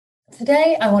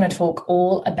Today, I want to talk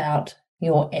all about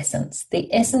your essence,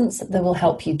 the essence that will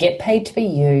help you get paid to be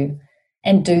you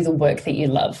and do the work that you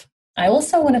love. I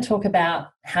also want to talk about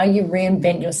how you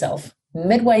reinvent yourself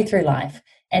midway through life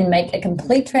and make a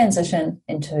complete transition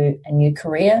into a new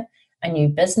career, a new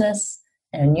business,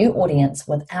 and a new audience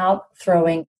without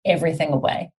throwing everything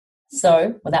away.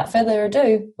 So, without further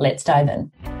ado, let's dive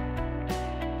in.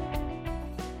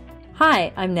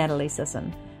 Hi, I'm Natalie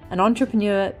Sisson, an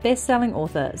entrepreneur, best-selling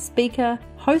author, speaker,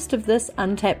 host of this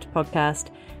Untapped podcast,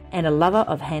 and a lover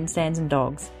of handstands and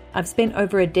dogs. I've spent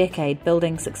over a decade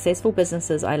building successful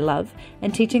businesses I love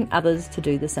and teaching others to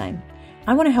do the same.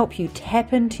 I want to help you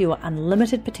tap into your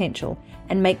unlimited potential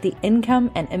and make the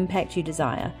income and impact you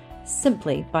desire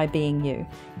simply by being you.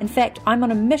 In fact, I'm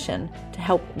on a mission to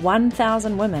help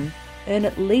 1,000 women earn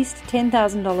at least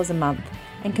 $10,000 a month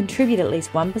and contribute at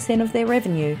least 1% of their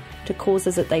revenue to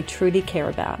causes that they truly care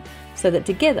about, so that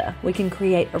together we can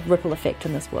create a ripple effect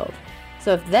in this world.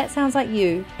 So if that sounds like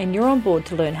you and you're on board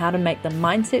to learn how to make the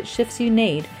mindset shifts you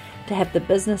need to have the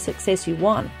business success you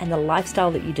want and the lifestyle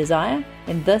that you desire,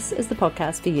 then this is the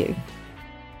podcast for you.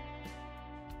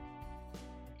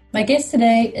 My guest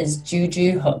today is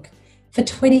Juju Hook. For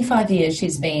 25 years,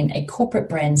 she's been a corporate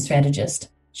brand strategist.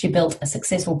 She built a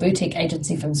successful boutique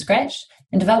agency from scratch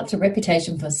and developed a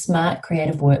reputation for smart,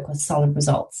 creative work with solid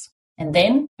results. And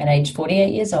then, at age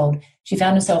 48 years old, she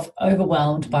found herself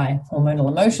overwhelmed by hormonal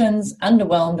emotions,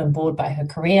 underwhelmed and bored by her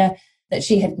career that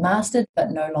she had mastered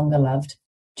but no longer loved.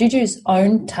 Juju's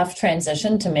own tough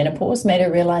transition to menopause made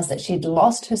her realize that she'd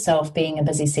lost herself being a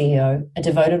busy CEO, a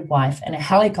devoted wife, and a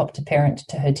helicopter parent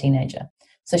to her teenager.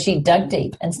 So she dug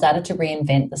deep and started to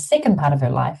reinvent the second part of her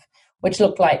life, which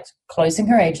looked like closing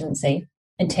her agency,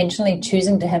 intentionally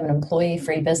choosing to have an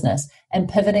employee-free business, and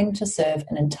pivoting to serve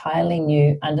an entirely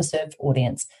new, underserved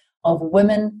audience of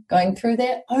women going through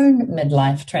their own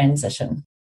midlife transition.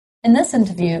 In this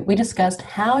interview, we discussed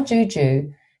how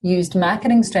Juju used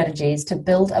marketing strategies to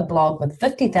build a blog with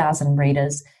 50,000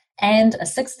 readers and a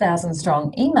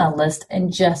 6,000-strong email list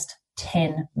in just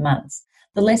 10 months.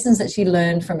 The lessons that she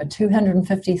learned from a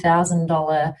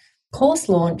 $250,000 course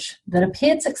launch that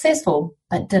appeared successful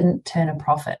but didn't turn a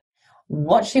profit.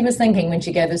 What she was thinking when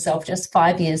she gave herself just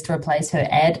 5 years to replace her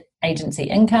ad agency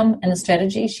income, and the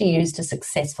strategy she used to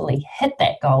successfully hit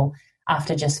that goal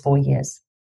after just 4 years.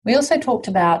 We also talked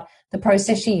about the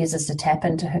process she uses to tap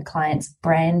into her clients'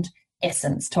 brand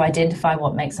essence to identify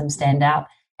what makes them stand out,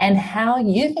 and how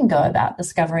you can go about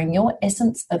discovering your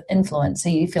essence of influence so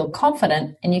you feel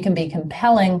confident and you can be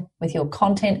compelling with your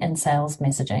content and sales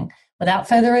messaging. Without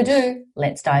further ado,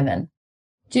 let's dive in.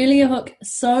 Julia Hook,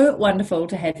 so wonderful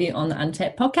to have you on the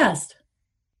Untapped podcast.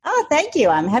 Oh, thank you.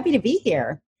 I'm happy to be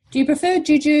here. Do you prefer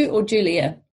Juju or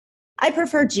Julia? I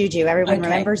prefer Juju. Everyone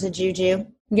remembers a Juju.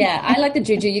 Yeah, I like the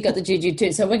Juju. You got the Juju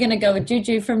too. So we're going to go with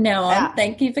Juju from now on. Yeah.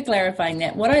 Thank you for clarifying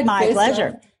that. What I'd My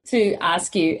pleasure. Love to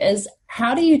ask you is,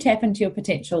 how do you tap into your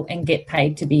potential and get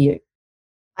paid to be you?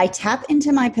 I tap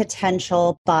into my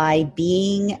potential by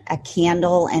being a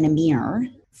candle and a mirror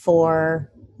for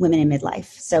women in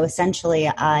midlife. So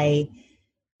essentially, I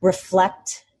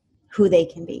reflect who they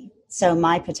can be. So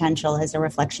my potential is a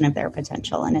reflection of their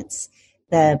potential. And it's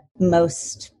the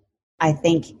most, I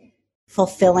think,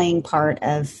 fulfilling part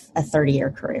of a 30-year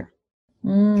career.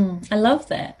 I love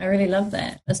that. I really love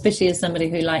that, especially as somebody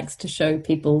who likes to show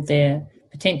people their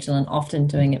potential and often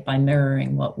doing it by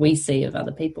mirroring what we see of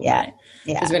other people. Yeah. Right?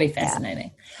 It's really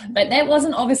fascinating. Yeah. But that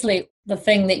wasn't obviously the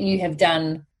thing that you have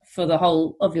done for the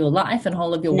whole of your life and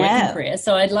whole of your working career.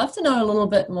 So I'd love to know a little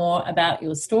bit more about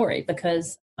your story,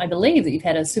 because I believe that you've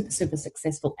had a super, super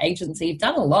successful agency. You've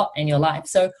done a lot in your life.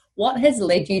 So what has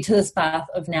led you to this path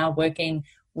of now working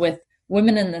with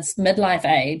women in this midlife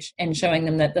age and showing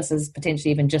them that this is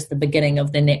potentially even just the beginning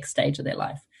of the next stage of their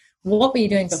life? What were you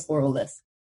doing before all this?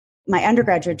 My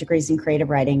undergraduate degree is in creative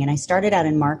writing, and I started out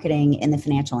in marketing in the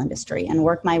financial industry and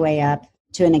worked my way up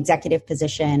to an executive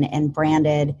position and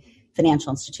branded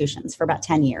financial institutions for about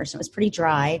 10 years. It was pretty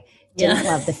dry. Didn't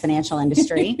love the financial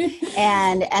industry,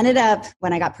 and ended up,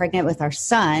 when I got pregnant with our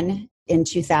son in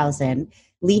 2000,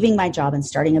 leaving my job and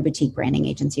starting a boutique branding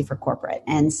agency for corporate.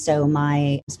 And so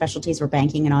my specialties were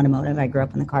banking and automotive. I grew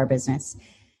up in the car business.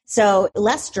 So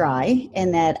less dry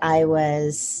in that I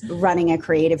was running a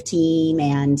creative team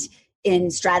and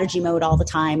in strategy mode all the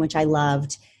time, which I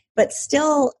loved, but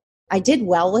still I did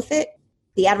well with it.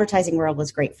 The advertising world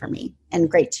was great for me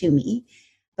and great to me.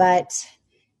 But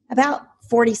about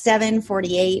 47,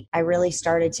 48, I really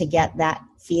started to get that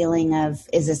feeling of,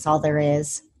 is this all there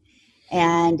is?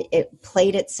 And it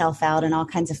played itself out in all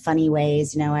kinds of funny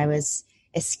ways. You know, I was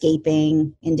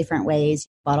escaping in different ways,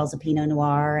 bottles of Pinot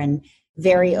Noir and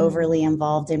very overly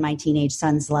involved in my teenage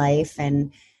son's life,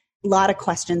 and a lot of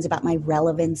questions about my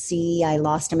relevancy. I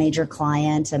lost a major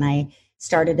client, and I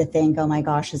started to think, oh my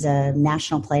gosh, is a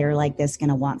national player like this going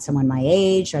to want someone my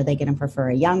age? Are they going to prefer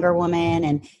a younger woman?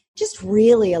 And just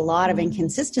really a lot of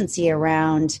inconsistency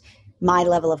around my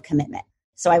level of commitment.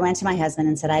 So I went to my husband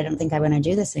and said, I don't think I want to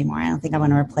do this anymore. I don't think I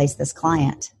want to replace this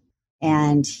client.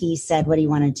 And he said, what do you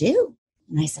want to do?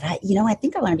 And I said, I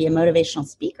think I want to be a motivational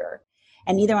speaker.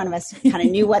 And neither one of us kind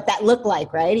of knew what that looked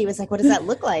like, right? He was like, what does that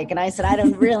look like? And I said, I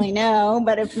don't really know.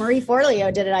 But if Marie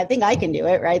Forleo did it, I think I can do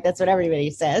it, right? That's what everybody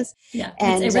says. Yeah,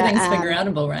 and everything's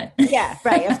figure-outable, right? Yeah,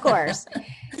 right, of course.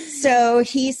 So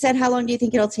he said, how long do you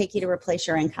think it'll take you to replace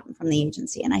your income from the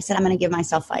agency? And I said, I'm going to give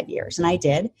myself 5 years. And I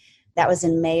did. That was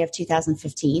in May of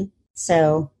 2015.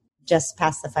 So just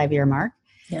past the 5-year mark.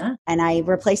 Yeah. And I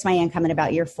replaced my income in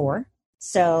about year 4.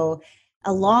 So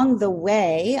along the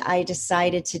way, I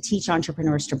decided to teach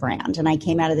entrepreneurs to brand. And I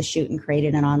came out of the chute and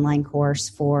created an online course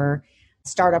for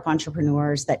startup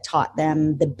entrepreneurs that taught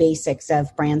them the basics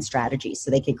of brand strategy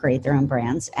so they could create their own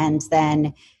brands. And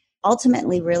then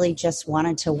ultimately really just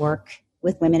wanted to work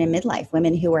with women in midlife,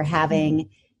 women who were having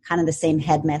kind of the same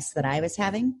head mess that I was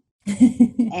having.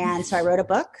 And so I wrote a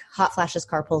book, Hot Flashes,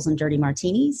 Carpools, and Dirty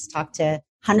Martinis, talked to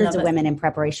hundreds of women in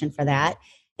preparation for that,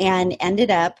 and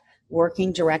ended up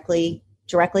working directly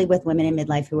with women in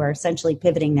midlife who are essentially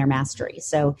pivoting their mastery.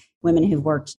 So women who've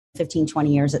worked 15,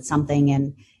 20 years at something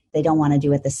and they don't want to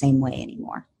do it the same way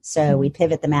anymore. So we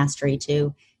pivot the mastery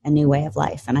to a new way of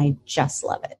life. And I just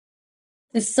love it.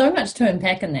 There's so much to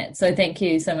unpack in that. So thank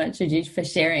you so much, Juju, for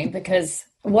sharing, because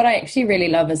what I actually really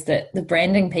love is that the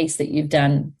branding piece that you've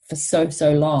done for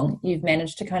so long, you've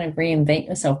managed to kind of reinvent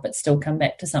yourself, but still come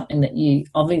back to something that you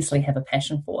obviously have a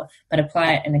passion for, but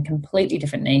apply it in a completely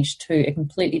different niche to a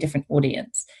completely different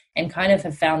audience, and kind of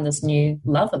have found this new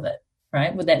love of it,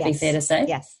 right? Would that be fair to say?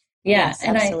 Yes. Yeah, yes,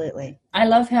 and absolutely. I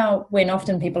love how when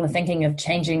often people are thinking of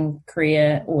changing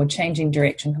career or changing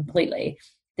direction completely,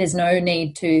 there's no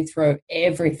need to throw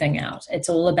everything out. It's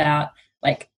all about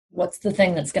like, what's the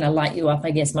thing that's going to light you up,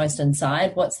 I guess, most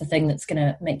inside? What's the thing that's going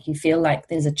to make you feel like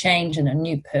there's a change and a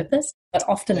new purpose? But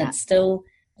often it's still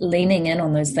leaning in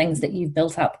on those things that you've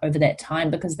built up over that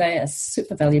time, because they are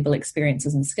super valuable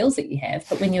experiences and skills that you have.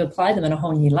 But when you apply them in a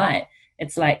whole new light,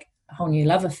 it's like a whole new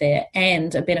love affair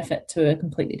and a benefit to a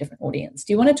completely different audience.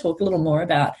 Do you want to talk a little more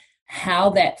about how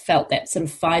that felt, that sort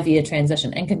of 5-year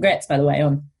transition? And congrats, by the way,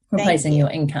 on replacing your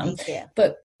income. Thank you.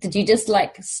 But did you just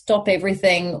like stop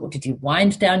everything, or did you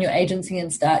wind down your agency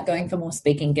and start going for more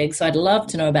speaking gigs? So I'd love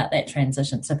to know about that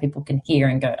transition so people can hear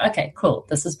and go, okay, cool,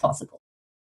 this is possible.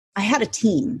 I had a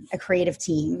team, a creative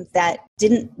team that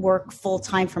didn't work full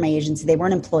time for my agency. They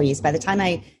weren't employees. By the time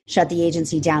I shut the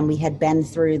agency down, we had been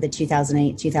through the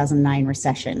 2008, 2009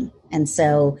 recession. And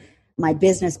so my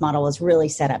business model was really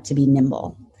set up to be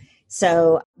nimble.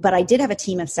 So, but I did have a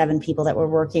team of 7 people that were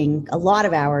working a lot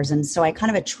of hours. And so I kind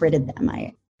of attrited them.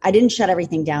 I didn't shut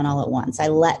everything down all at once. I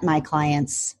let my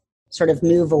clients sort of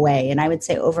move away. And I would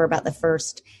say over about the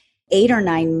first 8 or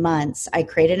 9 months, I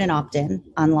created an opt-in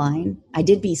online. I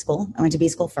did B-School. I went to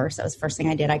B-School first. That was the first thing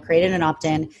I did. I created an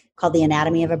opt-in called The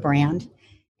Anatomy of a Brand.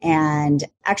 And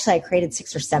actually, I created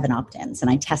 6 or 7 opt-ins and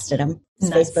I tested them.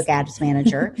 Nice. Facebook Ads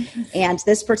Manager. And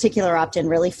this particular opt-in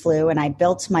really flew. And I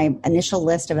built my initial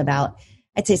list of about,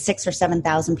 I'd say 6,000 or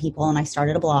 7,000 people. And I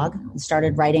started a blog and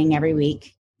started writing every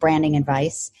week, branding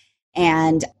advice.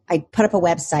 And I put up a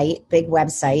website, big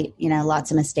website,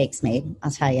 lots of mistakes made, I'll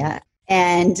tell you.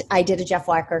 And I did a Jeff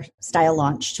Walker style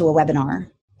launch to a webinar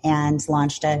and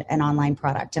launched an online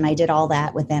product. And I did all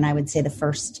that within, I would say, the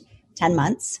first 10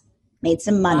 months, made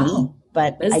some money,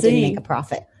 but I didn't make a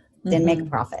profit. Didn't make a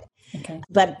profit. Okay.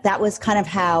 But that was kind of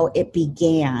how it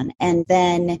began. And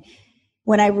then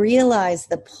when I realized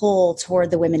the pull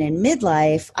toward the women in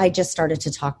midlife, I just started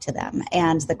to talk to them.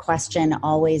 And the question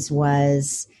always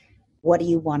was, what do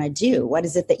you want to do? What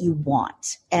is it that you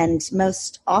want? And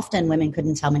most often women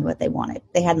couldn't tell me what they wanted.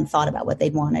 They hadn't thought about what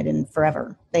they'd wanted in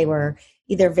forever. They were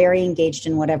either very engaged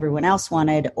in what everyone else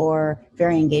wanted or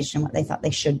very engaged in what they thought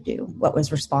they should do, what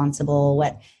was responsible,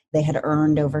 what they had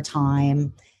earned over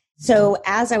time. So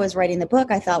as I was writing the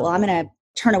book, I thought, well, I'm going to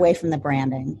turn away from the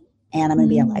branding and I'm going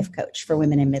to be a life coach for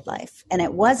women in midlife. And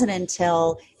it wasn't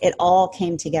until it all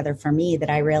came together for me that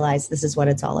I realized this is what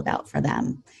it's all about for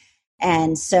them.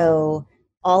 And so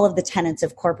all of the tenets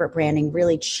of corporate branding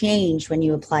really change when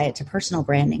you apply it to personal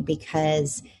branding,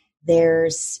 because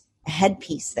there's a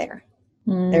headpiece there.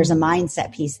 There's a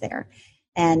mindset piece there.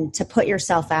 And to put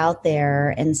yourself out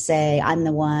there and say, I'm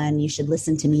the one, you should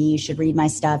listen to me, you should read my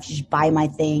stuff, you should buy my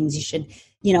things, you should,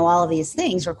 all of these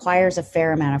things requires a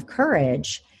fair amount of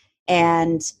courage.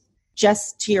 And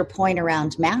just to your point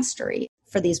around mastery,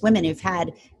 for these women who've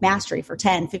had mastery for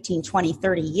 10, 15, 20,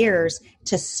 30 years,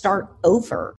 to start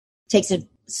over takes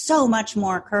so much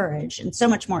more courage and so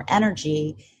much more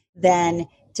energy than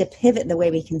to pivot the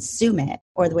way we consume it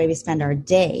or the way we spend our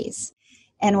days.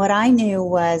 And what I knew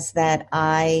was that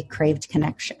I craved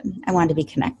connection. I wanted to be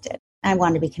connected. I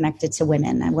wanted to be connected to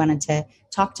women. I wanted to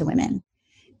talk to women.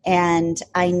 And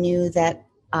I knew that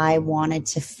I wanted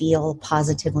to feel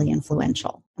positively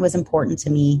influential. It was important to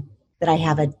me that I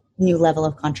have a new level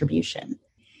of contribution.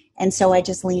 And so I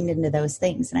just leaned into those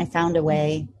things, and I found a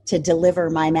way to deliver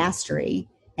my mastery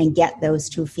and get those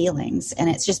two feelings. And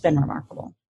it's just been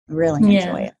remarkable. I really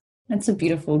enjoy it. It's a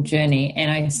beautiful journey. And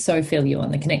I so feel you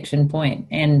on the connection point.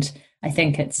 And I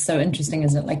think it's so interesting,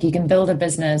 isn't it? Like, you can build a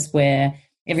business where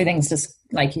everything's just,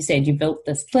 like you said, you built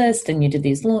this list and you did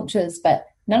these launches, but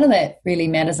none of that really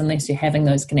matters unless you're having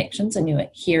those connections and you're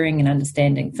hearing and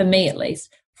understanding, for me at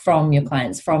least, from your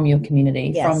clients, from your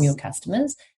community, from your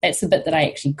customers. That's the bit that I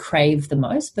actually crave the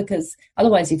most, because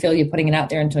otherwise you feel you're putting it out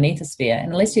there into an ethosphere.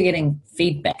 And unless you're getting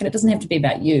feedback, and it doesn't have to be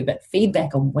about you, but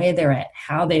feedback on where they're at,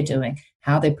 how they're doing,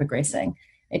 how they're progressing,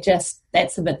 that's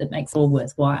the bit that makes it all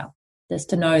worthwhile.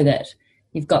 Just to know that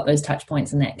you've got those touch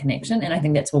points and that connection. And I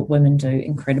think that's what women do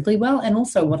incredibly well, and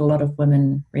also what a lot of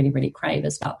women really, really crave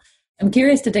as well. I'm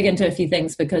curious to dig into a few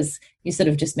things, because you sort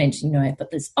of just mentioned, I put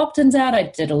this opt-ins out. I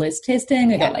did a list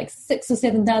testing. I got like 6,000 or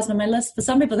 7,000 on my list. For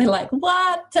some people, they're like,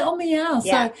 what? Tell me how.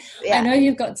 So I know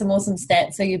you've got some awesome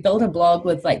stats. So you built a blog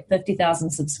with like 50,000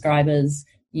 subscribers.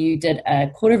 You did a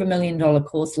 $250,000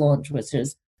 course launch, which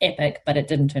is epic, but it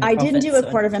didn't turn a profit. I didn't do a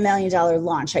 $250,000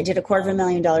 launch. I did a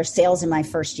 $250,000 sales in my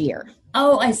first year.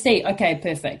 Oh, I see. Okay,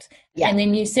 perfect. Yeah. And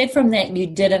then you said from that you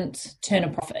didn't turn a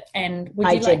profit. And would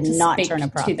you like to speak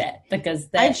to that? Because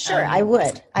I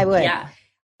would. Yeah.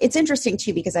 It's interesting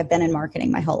too, because I've been in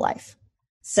marketing my whole life.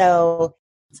 So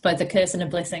it's both a curse and a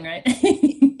blessing, right?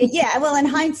 Yeah. Well, in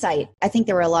hindsight, I think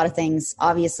there were a lot of things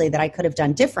obviously that I could have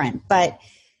done different, but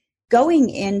going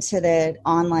into the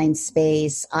online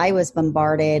space, I was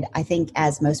bombarded, I think,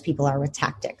 as most people are, with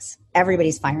tactics.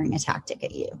 Everybody's firing a tactic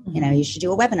at you. Mm-hmm. You should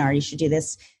do a webinar. You should do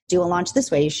this, do a launch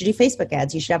this way. You should do Facebook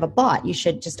ads. You should have a bot. You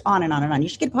should just on and on and on. You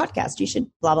should get a podcast. You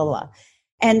should blah, blah, blah.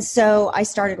 And so I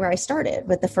started where I started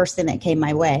with the first thing that came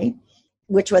my way,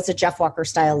 which was a Jeff Walker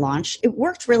style launch. It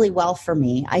worked really well for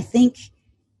me. I think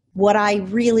what I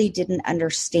really didn't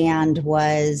understand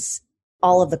was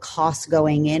all of the costs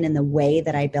going in and the way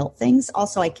that I built things.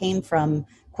 Also, I came from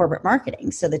corporate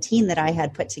marketing. So the team that I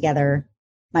had put together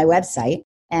my website,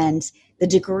 and the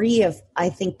degree of, I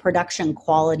think, production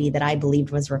quality that I believed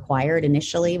was required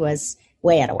initially was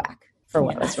way out of whack for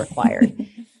what was required.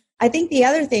 I think the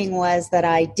other thing was that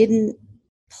I didn't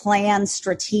plan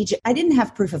I didn't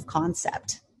have proof of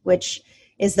concept, which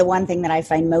is the one thing that I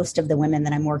find most of the women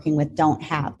that I'm working with don't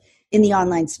have. In the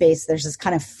online space, there's this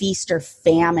kind of feast or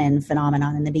famine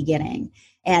phenomenon in the beginning.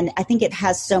 And I think it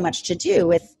has so much to do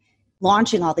with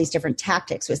launching all these different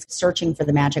tactics, with searching for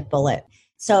the magic bullet.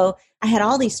 So I had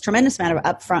all these tremendous amount of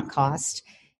upfront cost,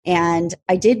 and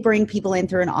I did bring people in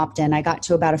through an opt-in. I got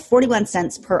to about a 41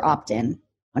 cents per opt-in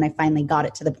when I finally got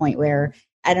it to the point where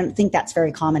I don't think that's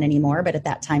very common anymore, but at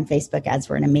that time, Facebook ads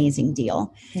were an amazing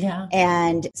deal. Yeah.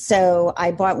 And so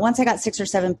once I got 6,000 or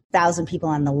 7,000 people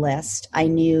on the list, I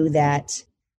knew that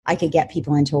I could get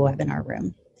people into a webinar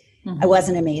room. Mm-hmm. I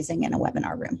wasn't amazing in a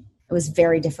webinar room. It was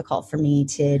very difficult for me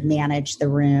to manage the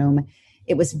room.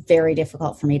 It was very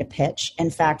difficult for me to pitch.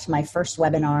 In fact, my first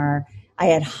webinar, I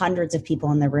had hundreds of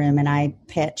people in the room and I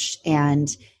pitched, and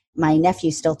my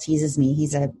nephew still teases me.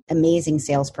 He's an amazing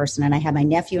salesperson. And I had my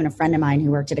nephew and a friend of mine who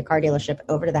worked at a car dealership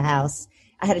over to the house.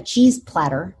 I had a cheese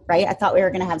platter, right? I thought we were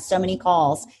going to have so many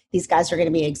calls. These guys are going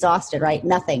to be exhausted, right?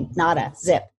 Nothing, nada,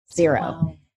 zip, zero.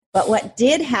 Wow. But what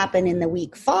did happen in the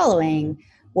week following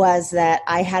was that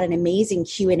I had an amazing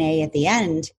Q&A at the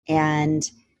end, and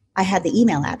I had the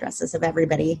email addresses of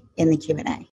everybody in the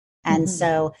Q&A. And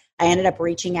so I ended up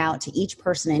reaching out to each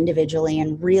person individually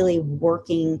and really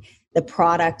working the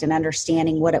product and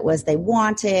understanding what it was they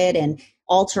wanted and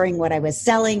altering what I was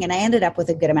selling. And I ended up with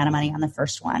a good amount of money on the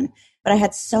first one. But I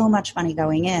had so much money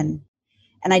going in,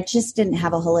 and I just didn't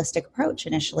have a holistic approach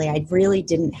initially. I really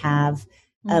didn't have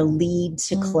a lead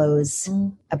to close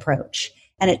approach.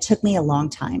 And it took me a long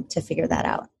time to figure that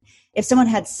out. If someone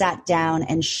had sat down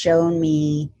and shown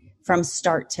me from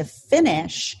start to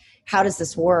finish, how does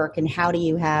this work and how do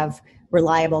you have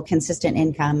reliable, consistent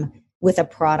income with a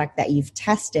product that you've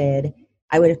tested,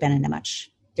 I would have been in a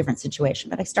much different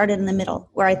situation. But I started in the middle,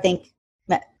 where I think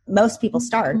most people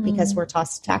start because we're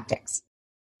tossed tactics.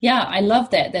 Yeah, I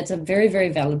love that. That's a very, very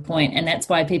valid point. And that's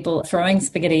why people are throwing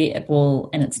spaghetti at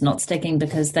wall and it's not sticking,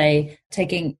 because they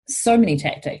taking so many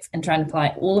tactics and trying to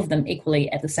apply all of them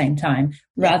equally at the same time,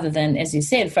 rather than, as you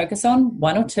said, focus on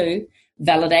one or two,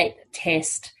 validate,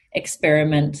 test,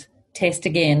 experiment, test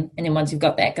again. And then once you've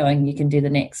got that going, you can do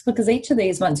the next. Because each of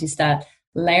these, once you start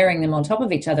layering them on top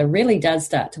of each other, really does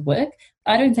start to work.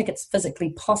 I don't think it's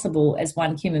physically possible as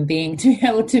one human being to be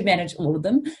able to manage all of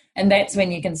them. And that's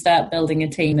when you can start building a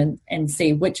team and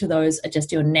see which of those are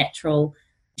just your natural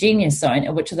genius zone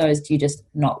and which of those do you just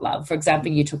not love. For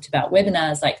example, you talked about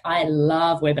webinars. Like, I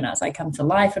love webinars. I come to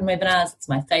life in webinars. It's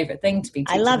my favorite thing to be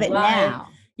teaching. I love it live. now.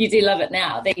 You do love it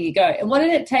now. There you go. And what did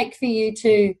it take for you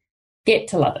to get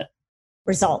to love it?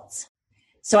 Results.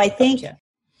 So I think Gotcha.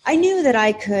 I knew that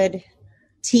I could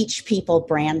teach people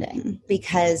branding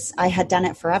because I had done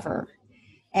it forever.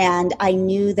 And I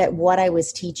knew that what I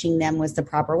was teaching them was the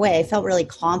proper way. I felt really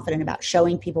confident about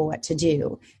showing people what to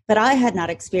do, but I had not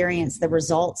experienced the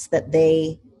results that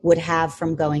they would have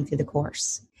from going through the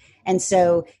course. And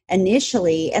so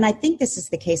initially, and I think this is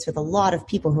the case with a lot of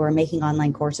people who are making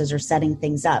online courses or setting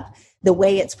things up, the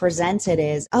way it's presented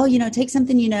is, take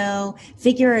something,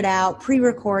 figure it out,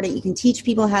 pre-record it. You can teach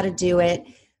people how to do it.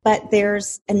 But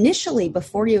there's initially,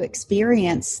 before you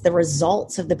experience the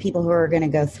results of the people who are going to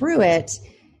go through it,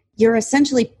 you're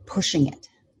essentially pushing it.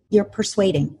 You're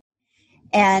persuading.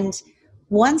 And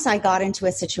once I got into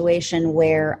a situation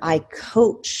where I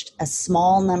coached a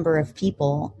small number of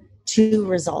people to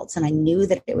results and I knew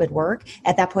that it would work,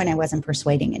 at that point I wasn't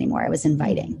persuading anymore. I was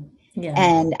inviting. Yeah.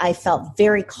 And I felt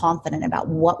very confident about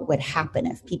what would happen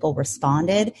if people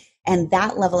responded. And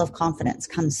that level of confidence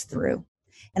comes through.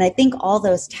 And I think all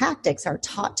those tactics are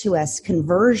taught to us.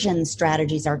 Conversion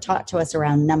strategies are taught to us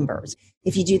around numbers.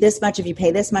 If you do this much, if you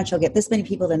pay this much, you'll get this many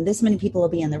people, then this many people will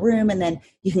be in the room. And then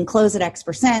you can close at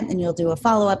X%, and you'll do a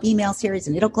follow-up email series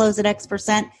and it'll close at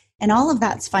X%. And all of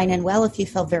that's fine and well if you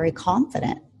feel very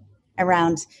confident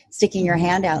around sticking your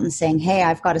hand out and saying, hey,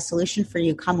 I've got a solution for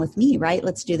you. Come with me, right?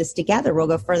 Let's do this together. We'll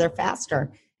go further faster.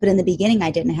 But in the beginning,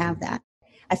 I didn't have that.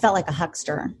 I felt like a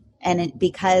huckster, and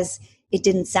because it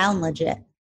didn't sound legit.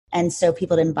 And so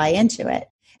people didn't buy into it.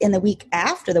 In the week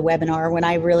after the webinar, when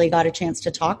I really got a chance to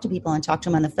talk to people and talk to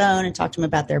them on the phone and talk to them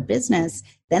about their business,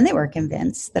 then they were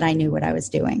convinced that I knew what I was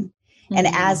doing. Mm-hmm. And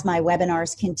as my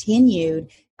webinars continued,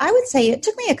 I would say it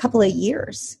took me a couple of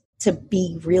years to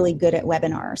be really good at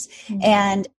webinars. Mm-hmm.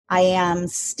 And I am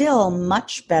still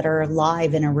much better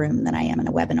live in a room than I am in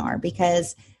a webinar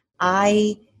because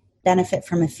I benefit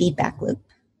from a feedback loop.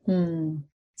 Mm.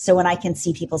 So when I can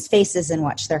see people's faces and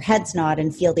watch their heads nod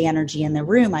and feel the energy in the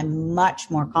room, I'm much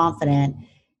more confident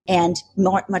and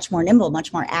much more nimble,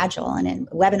 much more agile. And in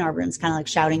webinar rooms, kind of like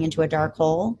shouting into a dark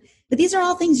hole. But these are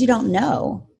all things you don't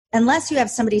know unless you have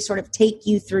somebody sort of take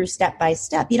you through step by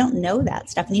step. You don't know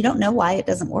that stuff, and you don't know why it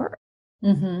doesn't work.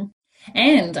 Mm-hmm.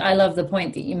 And I love the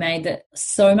point that you made that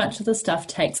so much of the stuff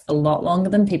takes a lot longer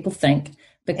than people think,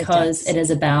 because it is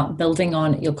about building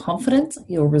on your confidence,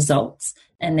 your results,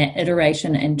 and that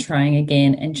iteration and trying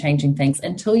again and changing things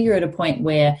until you're at a point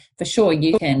where, for sure,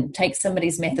 you can take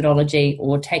somebody's methodology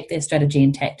or take their strategy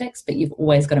and tactics, but you've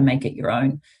always got to make it your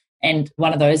own. And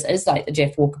one of those is like the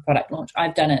Jeff Walker product launch.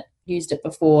 I've done it, used it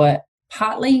before,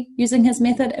 partly using his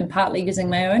method and partly using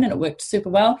my own, and it worked super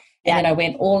well. And then I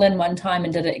went all in one time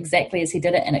and did it exactly as he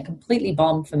did it, and it completely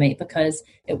bombed for me because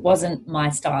it wasn't my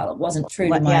style. It wasn't true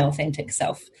to my authentic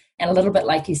self. And a little bit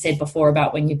like you said before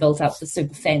about when you built up the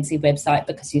super fancy website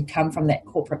because you'd come from that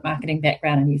corporate marketing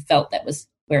background and you felt that was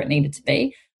where it needed to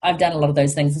be. I've done a lot of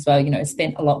those things as well,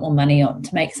 spent a lot more money on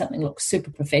to make something look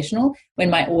super professional when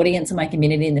my audience and my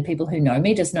community and the people who know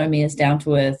me just know me as down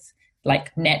to earth,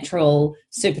 like natural,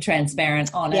 super transparent,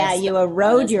 honest. Yeah, you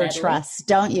erode your trust,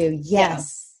 don't you?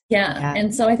 Yes. Yeah.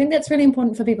 And so I think that's really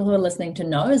important for people who are listening to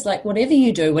know is like whatever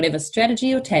you do, whatever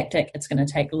strategy or tactic, it's going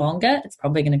to take longer. It's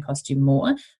probably going to cost you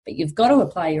more, but you've got to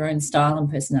apply your own style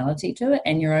and personality to it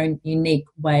and your own unique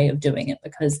way of doing it,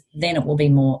 because then it will be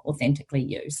more authentically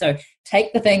you. So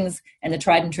take the things and the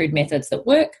tried and true methods that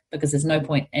work, because there's no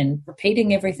point in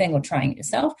repeating everything or trying it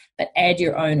yourself, but add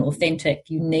your own authentic,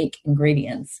 unique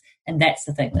ingredients. And that's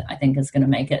the thing that I think is going to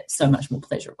make it so much more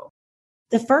pleasurable.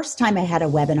 The first time I had a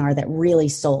webinar that really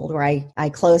sold, where I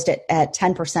closed it at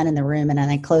 10% in the room and then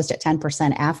I closed at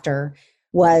 10% after,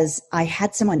 was I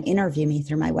had someone interview me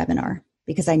through my webinar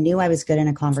because I knew I was good in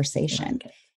a conversation.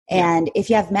 Okay. And if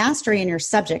you have mastery in your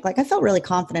subject, like I felt really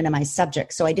confident in my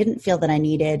subject, so I didn't feel that I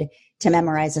needed to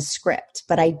memorize a script,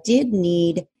 but I did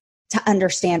need to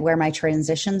understand where my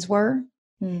transitions were.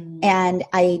 And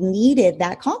I needed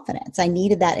that confidence. I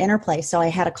needed that interplay. So I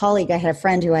had a colleague, I had a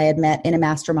friend who I had met in a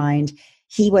mastermind.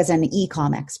 he was an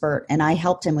e-com expert and I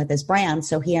helped him with his brand.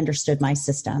 So he understood my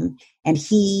system and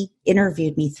he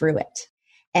interviewed me through it.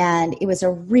 And it was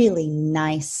a really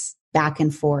nice back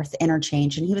and forth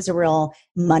interchange. And he was a real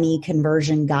money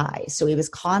conversion guy. So he was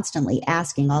constantly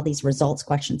asking all these results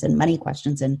questions and money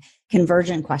questions and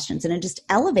conversion questions. And it just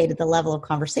elevated the level of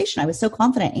conversation. I was so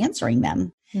confident answering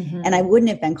them. Mm-hmm. And I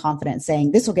wouldn't have been confident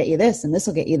saying, this will get you this and this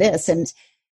will get you this. And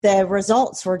the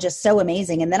results were just so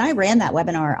amazing. And then I ran that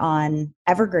webinar on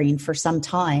Evergreen for some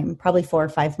time, probably 4 or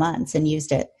 5 months, and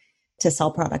used it to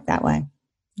sell product that way.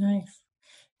 Nice.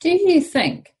 Do you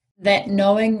think that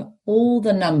knowing all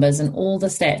the numbers and all the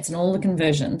stats and all the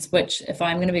conversions, which, if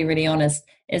I'm going to be really honest,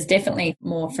 is definitely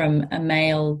more from a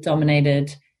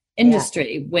male-dominated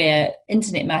industry, where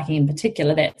internet marketing in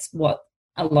particular, that's what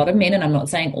a lot of men, and I'm not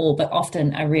saying all, but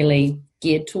often are really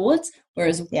geared towards.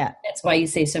 Whereas that's why you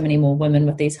see so many more women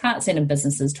with these heart-centered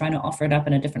businesses trying to offer it up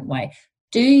in a different way.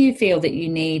 Do you feel that you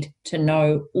need to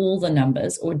know all the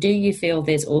numbers, or do you feel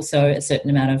there's also a certain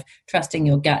amount of trusting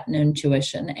your gut and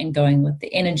intuition and going with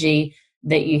the energy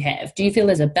that you have? Do you feel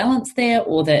there's a balance there,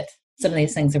 or that some of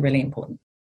these things are really important?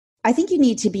 I think you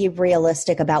need to be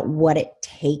realistic about what it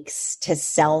takes to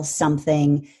sell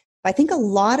something. I think a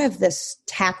lot of the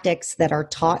tactics that are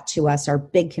taught to us are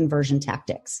big conversion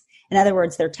tactics. In other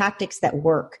words, they're tactics that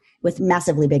work with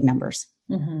massively big numbers.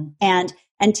 Mm-hmm. And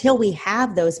until we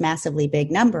have those massively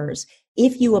big numbers,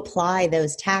 if you apply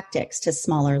those tactics to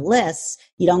smaller lists,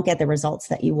 you don't get the results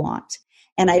that you want.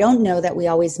 And I don't know that we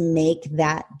always make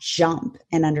that jump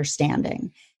in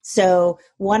understanding. So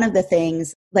one of the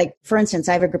things, like for instance,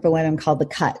 I have a group of women called The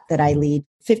Cut that I lead.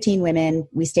 15 women,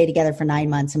 we stay together for 9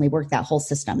 months and we work that whole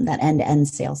system, that end-to-end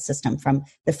sales system from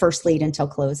the first lead until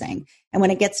closing. And when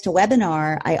it gets to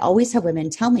webinar, I always have women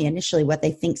tell me initially what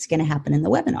they think is going to happen in the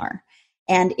webinar.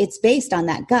 And it's based on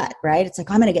that gut, right? It's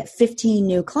like, I'm going to get 15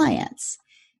 new clients.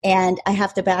 And I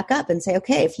have to back up and say,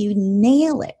 okay, if you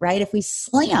nail it, right? If we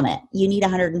slam it, you need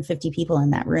 150 people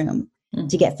in that room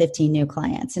to get 15 new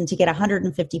clients. And to get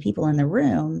 150 people in the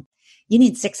room, you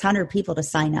need 600 people to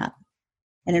sign up.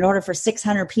 And in order for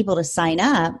 600 people to sign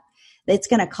up, it's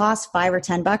going to cost $5 or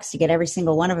 $10 to get every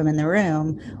single one of them in the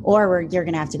room, or you're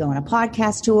going to have to go on a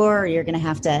podcast tour, or you're going to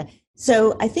have to.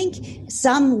 So I think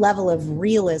some level of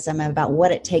realism about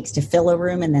what it takes to fill a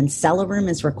room and then sell a room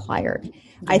is required.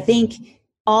 I think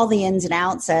all the ins and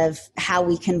outs of how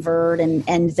we convert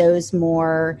and those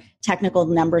more technical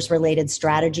numbers related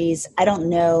strategies, I don't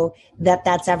know that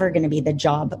that's ever going to be the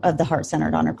job of the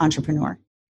heart-centered entrepreneur.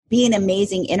 Being an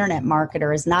amazing internet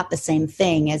marketer is not the same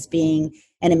thing as being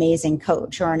an amazing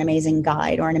coach or an amazing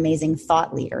guide or an amazing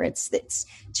thought leader. It's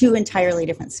two entirely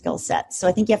different skill sets. So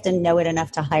I think you have to know it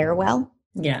enough to hire well.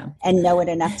 Yeah. And know it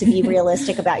enough to be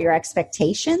realistic about your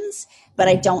expectations. But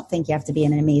I don't think you have to be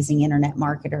an amazing internet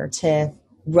marketer to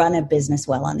run a business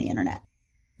well on the internet.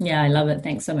 Yeah, I love it.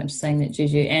 Thanks so much for saying that,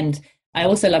 Juju. And I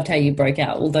also loved how you broke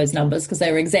out all those numbers, because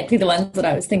they were exactly the ones that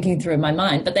I was thinking through in my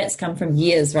mind. But that's come from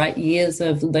years, right? Years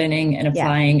of learning and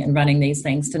applying and running these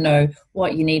things to know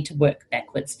what you need to work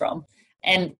backwards from.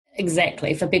 And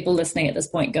exactly, for people listening at this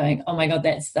point going, oh my God,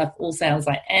 that stuff all sounds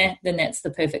like then that's the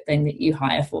perfect thing that you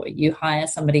hire for. You hire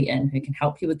somebody in who can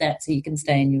help you with that so you can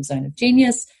stay in your zone of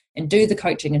genius and do the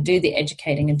coaching and do the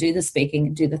educating and do the speaking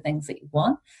and do the things that you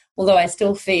want. Although I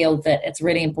still feel that it's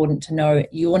really important to know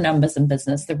your numbers in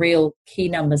business, the real key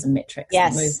numbers and metrics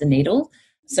that move the needle.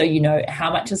 So you know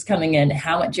how much is coming in,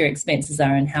 how much your expenses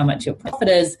are, and how much your profit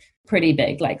is. Pretty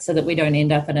big, like, so that we don't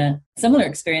end up in a similar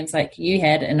experience like you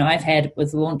had and I've had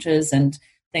with launches and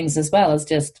things, as well as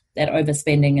just that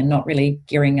overspending and not really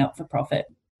gearing up for profit.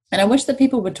 And I wish that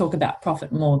people would talk about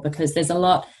profit more, because there's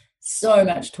so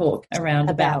much talk around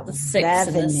about the 6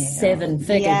 revenue. And the 7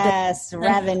 figure. Yes,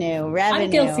 revenue.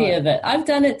 I'm guilty of it. I've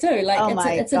done it too.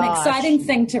 Like it's an exciting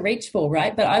thing to reach for,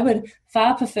 right? But I would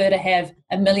far prefer to have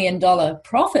 $1 million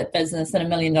profit business than $1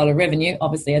 million revenue.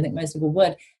 Obviously, I think most people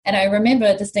would. And I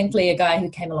remember distinctly a guy who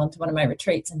came along to one of my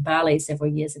retreats in Bali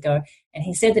several years ago, and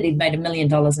he said that he'd made $1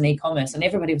 million in e-commerce, and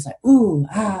everybody was like, ooh,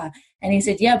 ah. And he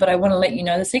said, yeah, but I want to let you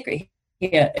know the secret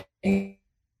here.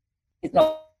 It's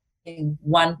not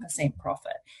 1%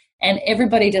 profit. And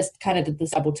everybody just kind of did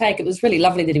this double take. It was really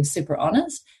lovely that he was super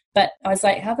honest, but I was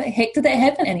like, how the heck did that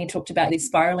happen? And he talked about these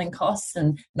spiraling costs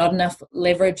and not enough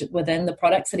leverage within the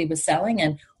products that he was selling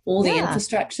and all the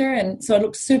infrastructure. And so it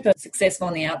looked super successful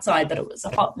on the outside, but it was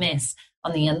a hot mess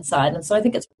on the inside. And so I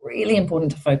think it's really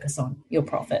important to focus on your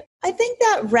profit. I think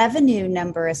that revenue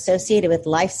number associated with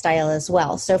lifestyle as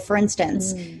well. So for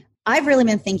instance, I've really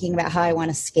been thinking about how I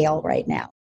want to scale right now.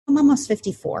 I'm almost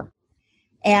 54.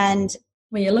 And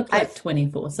well, you look like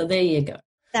 24. So there you go.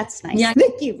 That's nice. Yeah.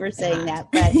 Thank you for saying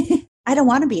that. But I don't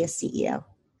want to be a CEO.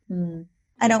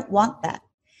 I don't want that.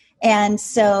 And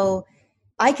so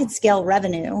I could scale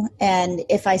revenue. And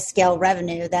if I scale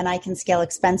revenue, then I can scale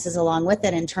expenses along with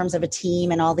it in terms of a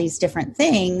team and all these different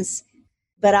things.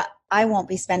 But I won't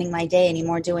be spending my day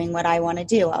anymore doing what I want to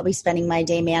do. I'll be spending my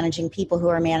day managing people who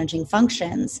are managing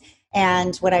functions.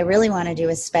 And what I really want to do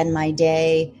is spend my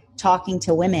day talking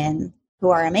to women who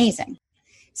are amazing.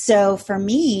 So for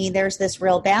me, there's this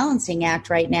real balancing act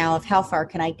right now of how far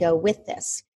can I go with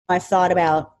this? I've thought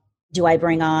about, do I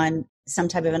bring on some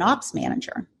type of an ops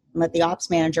manager and let the ops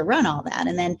manager run all that?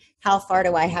 And then how far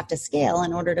do I have to scale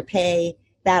in order to pay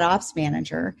that ops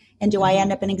manager? And do I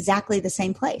end up in exactly the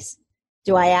same place?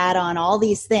 Do I add on all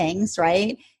these things,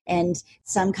 right? And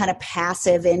some kind of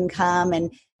passive income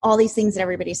and all these things that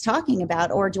everybody's talking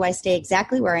about? Or do I stay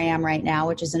exactly where I am right now,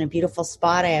 which is in a beautiful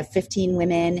spot? I have 15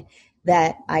 women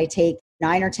that I take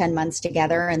 9 or 10 months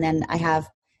together. And then I have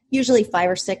usually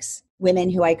 5 or 6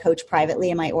 women who I coach privately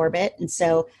in my orbit. And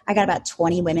so I got about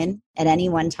 20 women at any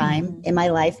one time in my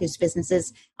life whose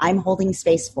businesses I'm holding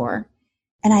space for.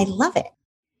 And I love it.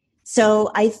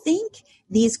 So I think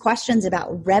these questions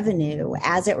about revenue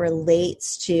as it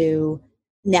relates to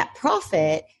net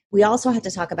profit, we also have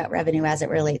to talk about revenue as it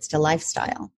relates to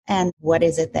lifestyle. And what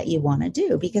is it that you want to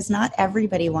do? Because not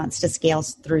everybody wants to scale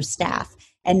through staff,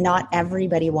 and not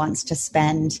everybody wants to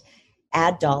spend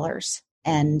ad dollars,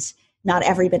 and not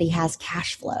everybody has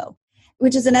cash flow,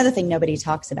 which is another thing nobody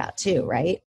talks about too,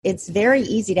 right? It's very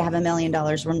easy to have $1 million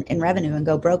in revenue and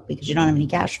go broke because you don't have any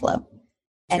cash flow.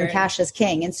 And cash is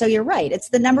king. And so you're right. It's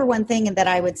the number one thing that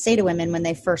I would say to women when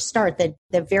they first start, that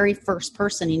the very first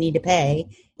person you need to pay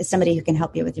is somebody who can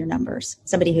help you with your numbers,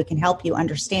 somebody who can help you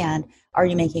understand, are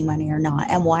you making money or not,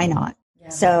 and why not? Yeah.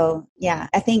 So yeah,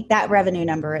 I think that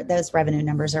those revenue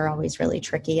numbers are always really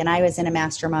tricky. And I was in a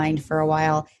mastermind for a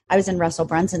while. I was in Russell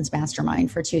Brunson's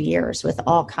mastermind for 2 years with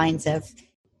all kinds of,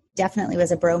 definitely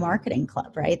was a bro marketing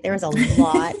club, right? There was a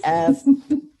lot of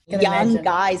young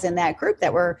guys in that group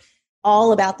that were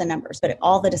all about the numbers, but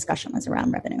all the discussion was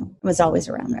around revenue. It was always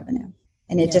around revenue.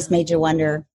 And it just made you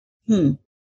wonder, I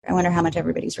wonder how much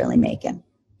everybody's really making.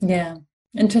 Yeah.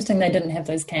 Interesting they didn't have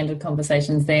those candid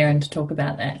conversations there and to talk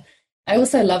about that. I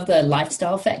also love the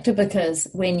lifestyle factor, because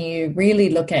when you really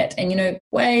look at, and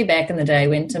way back in the day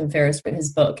when Tim Ferriss wrote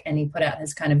his book and he put out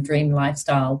his kind of dream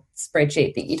lifestyle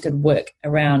spreadsheet that you could work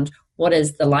around, what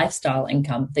is the lifestyle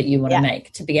income that you want to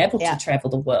make to be able to travel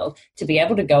the world, to be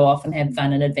able to go off and have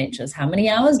fun and adventures? How many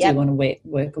hours do you want to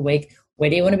work a week? Where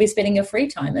do you want to be spending your free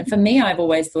time? And for me, I've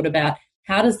always thought about,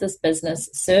 how does this business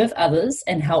serve others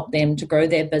and help them to grow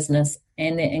their business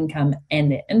and their income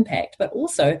and their impact? But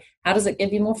also, how does it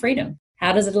give you more freedom?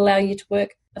 How does it allow you to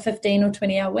work a 15 or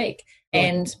 20-hour week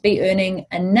and be earning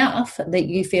enough that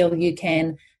you feel you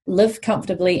can live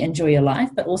comfortably, enjoy your life,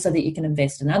 but also that you can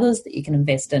invest in others, that you can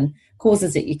invest in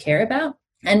causes that you care about,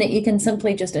 and that you can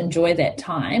simply just enjoy that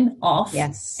time off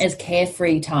as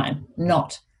carefree time,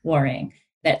 not worrying.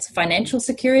 That's financial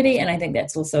security. And I think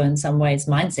that's also in some ways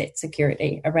mindset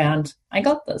security around, I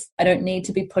got this. I don't need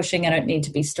to be pushing. I don't need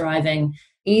to be striving.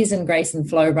 Ease and grace and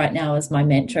flow right now is my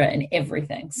mantra in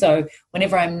everything. So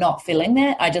whenever I'm not feeling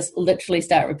that, I just literally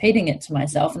start repeating it to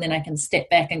myself. And then I can step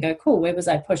back and go, cool, where was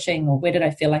I pushing, or where did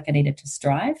I feel like I needed to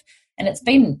strive? And it's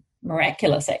been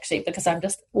miraculous, actually, because I'm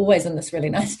just always in this really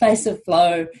nice space of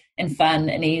flow and fun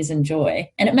and ease and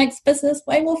joy. And it makes business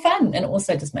way more fun, and it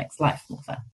also just makes life more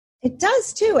fun. It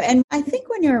does too. And I think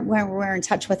when we're in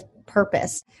touch with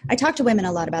purpose, I talk to women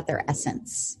a lot about their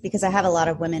essence, because I have a lot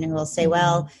of women who will say,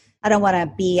 well, I don't want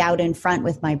to be out in front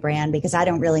with my brand because I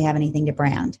don't really have anything to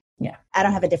brand. Yeah. I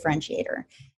don't have a differentiator.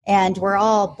 And we're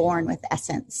all born with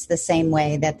essence, the same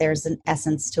way that there's an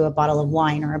essence to a bottle of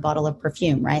wine or a bottle of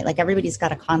perfume, right? Like everybody's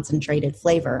got a concentrated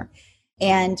flavor.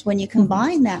 And when you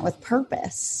combine that with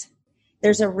purpose,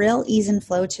 there's a real ease and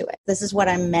flow to it. This is what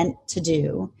I'm meant to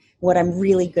do, what I'm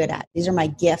really good at. These are my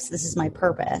gifts. This is my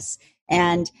purpose.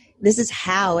 And this is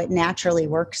how it naturally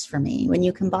works for me. When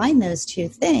you combine those two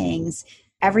things,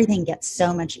 everything gets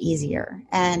so much easier.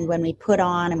 And when we put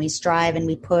on and we strive and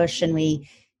we push and we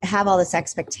have all this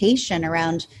expectation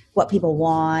around what people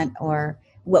want or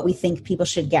what we think people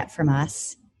should get from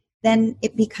us, then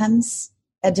it becomes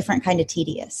a different kind of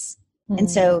tedious. Mm-hmm. And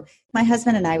so my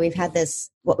husband and I, we've had this,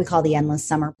 what we call the endless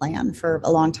summer plan for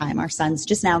a long time. Our son's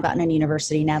just now gotten into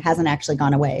university, now hasn't actually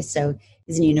gone away. So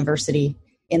he's in university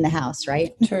in the house,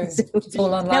 right? True. So it's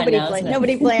all online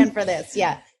nobody planned for this.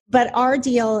 Yeah. But our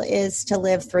deal is to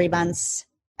live 3 months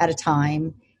at a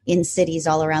time in cities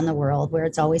all around the world where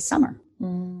it's always summer,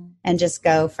 and just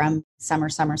go from summer.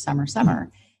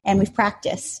 And we've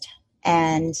practiced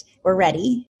and we're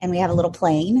ready, and we have a little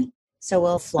plane So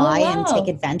we'll fly and wow. take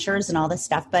adventures and all this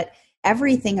stuff. But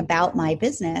everything about my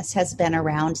business has been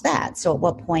around that. So at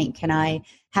what point can I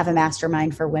have a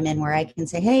mastermind for women where I can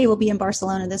say, hey, we'll be in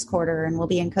Barcelona this quarter and we'll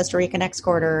be in Costa Rica next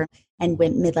quarter. And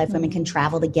when midlife women can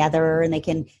travel together and they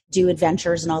can do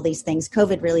adventures and all these things.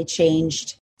 COVID really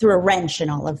changed, threw a wrench in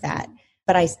all of that.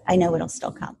 But I know it'll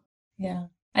still come. Yeah.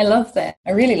 I love that.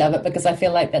 I really love it because I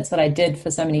feel like that's what I did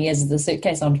for so many years as a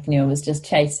suitcase entrepreneur, was just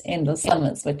chase endless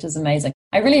summits, which is amazing.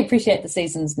 I really appreciate the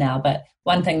seasons now, but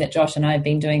one thing that Josh and I have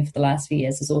been doing for the last few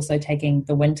years is also taking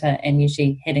the winter and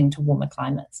usually heading to warmer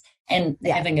climates. And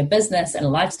having a business and a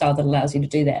lifestyle that allows you to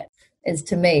do that is,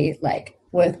 to me, like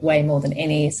worth way more than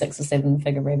any 6 or 7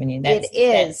 figure revenue. That's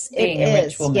being a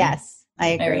rich woman. Yes, I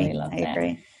agree. I really love that. I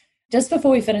agree. Just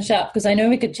before we finish up, because I know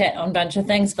we could chat on a bunch of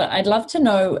things, but I'd love to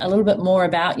know a little bit more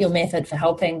about your method for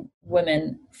helping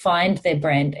women find their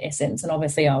brand essence. And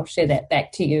obviously I'll share that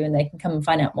back to you and they can come and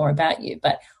find out more about you.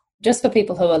 But just for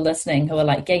people who are listening, who are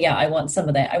like, yeah, I want some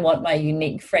of that. I want my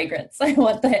unique fragrance. I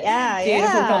want that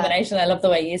beautiful combination. I love the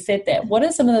way you said that. What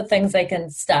are some of the things they can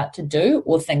start to do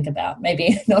or think about?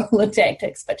 Maybe not all the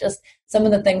tactics, but just some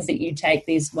of the things that you take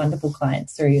these wonderful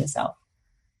clients through yourself.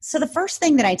 So the first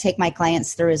thing that I take my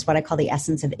clients through is what I call the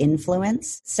essence of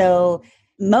influence. So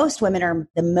most women are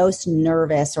the most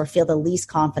nervous or feel the least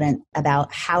confident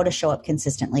about how to show up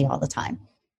consistently all the time.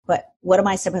 But what am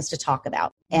I supposed to talk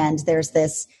about? And there's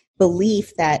this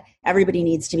belief that everybody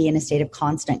needs to be in a state of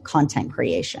constant content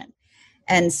creation.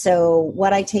 And so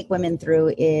what I take women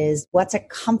through is, what's a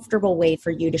comfortable way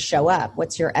for you to show up?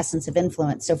 What's your essence of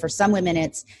influence? So for some women,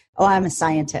 it's, I'm a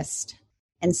scientist.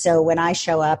 And so when I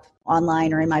show up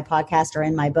online or in my podcast or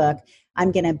in my book,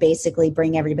 I'm going to basically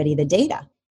bring everybody the data.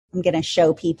 I'm going to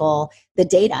show people the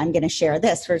data. I'm going to share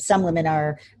this. For some women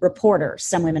are reporters,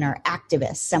 some women are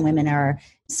activists, some women are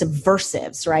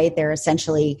subversives, right? They're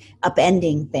essentially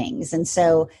upending things. And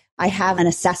so I have an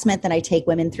assessment that I take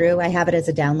women through. I have it as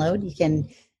a download. You can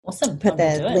put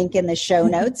the link in the show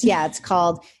notes. Yeah, it's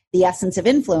called The Essence of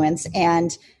Influence.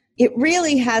 And it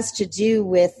really has to do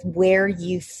with where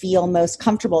you feel most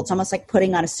comfortable. It's almost like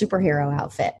putting on a superhero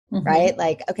outfit, right?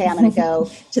 Like, okay, I'm going to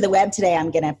go to the web today. I'm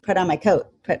going to put on my coat,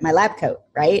 put my lab coat,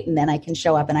 right? And then I can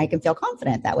show up and I can feel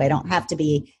confident that way. I don't have to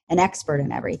be an expert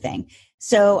in everything.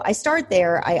 So I start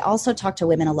there. I also talk to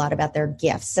women a lot about their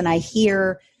gifts. And I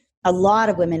hear a lot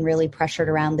of women really pressured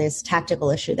around this tactical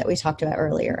issue that we talked about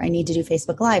earlier. I need to do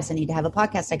Facebook Lives. I need to have a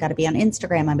podcast. I got to be on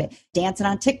Instagram. I'm dancing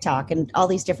on TikTok and all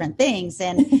these different things.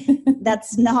 And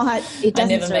that's not, it doesn't serve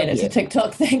you. I never made it to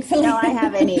TikTok, thankfully. No, I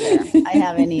haven't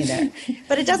either.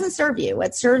 But it doesn't serve you.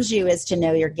 What serves you is to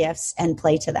know your gifts and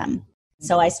play to them.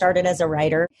 So I started as a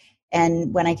writer.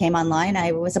 And when I came online,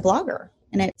 I was a blogger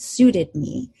and it suited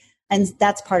me. And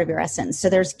that's part of your essence. So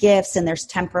there's gifts and there's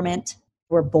temperament.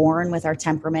 We're born with our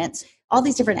temperaments, all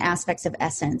these different aspects of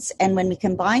essence. And when we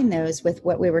combine those with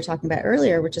what we were talking about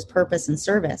earlier, which is purpose and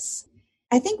service,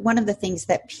 I think one of the things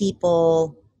that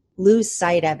people lose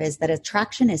sight of is that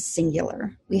attraction is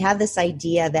singular. We have this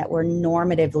idea that we're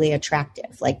normatively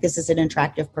attractive, like this is an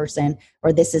attractive person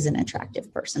or this is an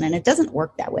attractive person. And it doesn't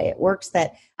work that way. It works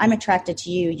that I'm attracted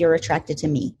to you, you're attracted to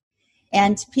me.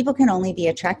 And people can only be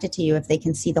attracted to you if they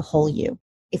can see the whole you.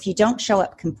 If you don't show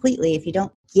up completely, if you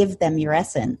don't give them your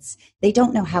essence, they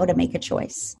don't know how to make a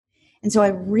choice. And so I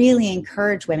really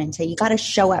encourage women you got to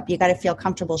show up. You got to feel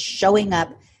comfortable showing up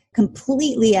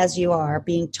completely as you are,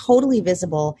 being totally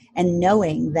visible and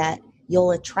knowing that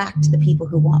you'll attract the people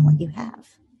who want what you have.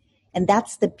 And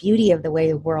that's the beauty of the way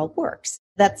the world works.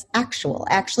 That's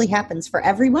actually happens for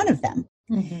every one of them.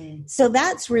 Mm-hmm. So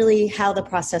that's really how the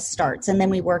process starts. And then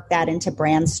we work that into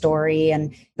brand story.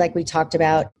 And like we talked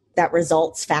about, that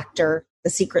results factor, the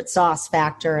secret sauce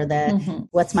factor,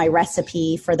 what's my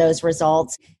recipe for those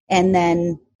results? And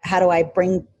then how do I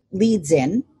bring leads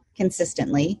in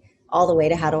consistently all the way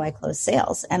to how do I close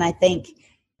sales? And I think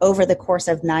over the course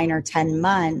of 9 or 10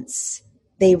 months,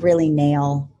 they really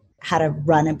nail how to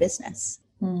run a business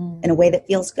in a way that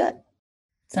feels good.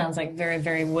 Sounds like very,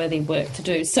 very worthy work to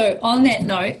do. So on that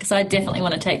note, because I definitely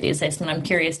want to take the assessment, I'm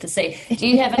curious to see, do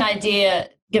you have an idea,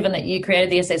 given that you created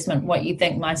the assessment, what you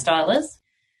think my style is?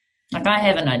 Like, I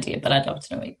have an idea, but I'd love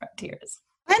to know what your idea is.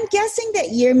 I'm guessing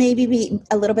that you're maybe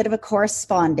a little bit of a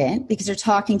correspondent because you're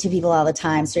talking to people all the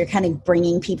time. So you're kind of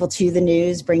bringing people to the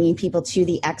news, bringing people to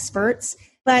the experts.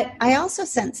 But I also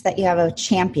sense that you have a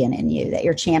champion in you, that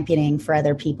you're championing for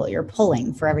other people. You're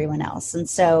pulling for everyone else. And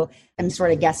so I'm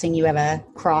sort of guessing you have a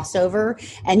crossover.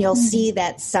 And you'll see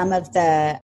that some of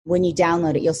when you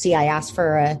download it, you'll see I asked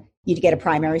for you to get a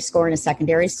primary score and a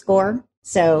secondary score.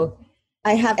 So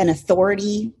I have an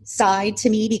authority side to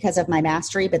me because of my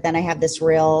mastery, but then I have this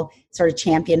real sort of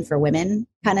champion for women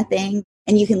kind of thing.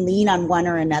 And you can lean on one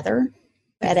or another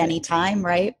at any time,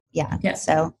 right? Yeah.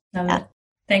 So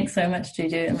thanks so much,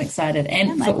 Juju. I'm excited.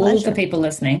 And for all the people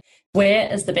listening,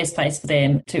 where is the best place for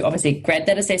them to obviously grab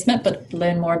that assessment, but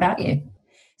learn more about you?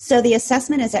 So the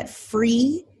assessment is at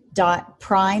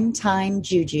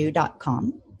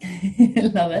free.primetimejuju.com.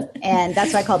 Love it. And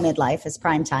that's what I call midlife, is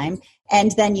prime time.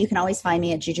 And then you can always find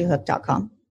me at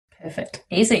jujuhook.com. Perfect.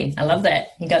 Easy. I love that.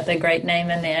 You got the great name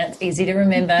in there. It's easy to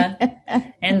remember.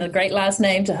 And the great last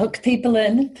name to hook people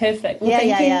in. Perfect. Well,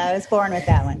 yeah. I was born with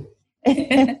that one.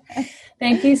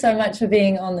 Thank you so much for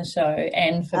being on the show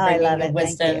and for bringing your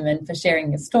wisdom and for sharing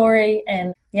your story.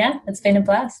 And yeah, it's been a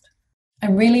blast. I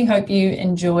really hope you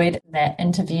enjoyed that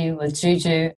interview with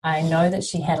Juju. I know that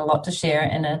she had a lot to share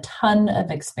and a ton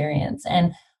of experience.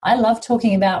 And I love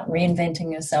talking about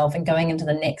reinventing yourself and going into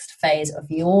the next phase of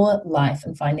your life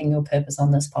and finding your purpose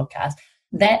on this podcast.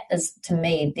 That is, to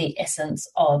me, the essence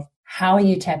of how are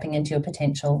you tapping into your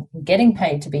potential, getting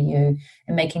paid to be you,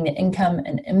 and making the income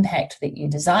and impact that you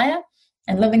desire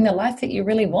and living the life that you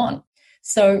really want.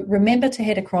 So remember to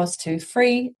head across to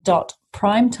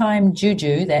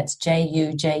free.primetimejuju, that's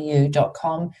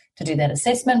juju.com, to do that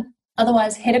assessment.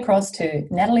 Otherwise, head across to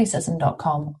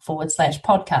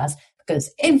nataliesisson.com/podcast, because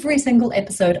every single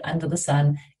episode under the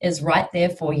sun is right there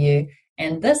for you.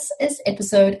 And this is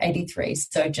episode 83.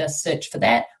 So just search for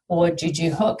that or Juju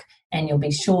Hook, and you'll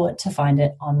be sure to find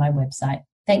it on my website.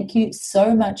 Thank you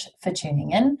so much for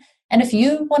tuning in. And if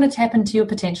you want to tap into your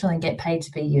potential and get paid to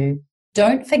be you,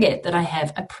 don't forget that I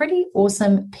have a pretty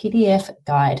awesome PDF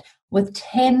guide with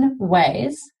 10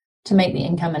 ways to make the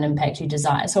income and impact you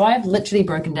desire. So I've literally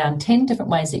broken down 10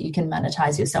 different ways that you can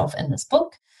monetize yourself in this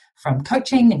book, from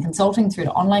coaching and consulting through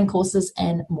to online courses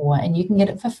and more. And you can get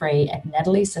it for free at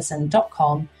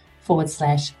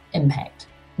nataliesisson.com/impact.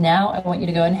 Now I want you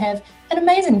to go and have an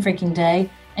amazing freaking day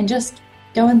and just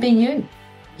go and be you.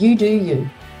 You do you.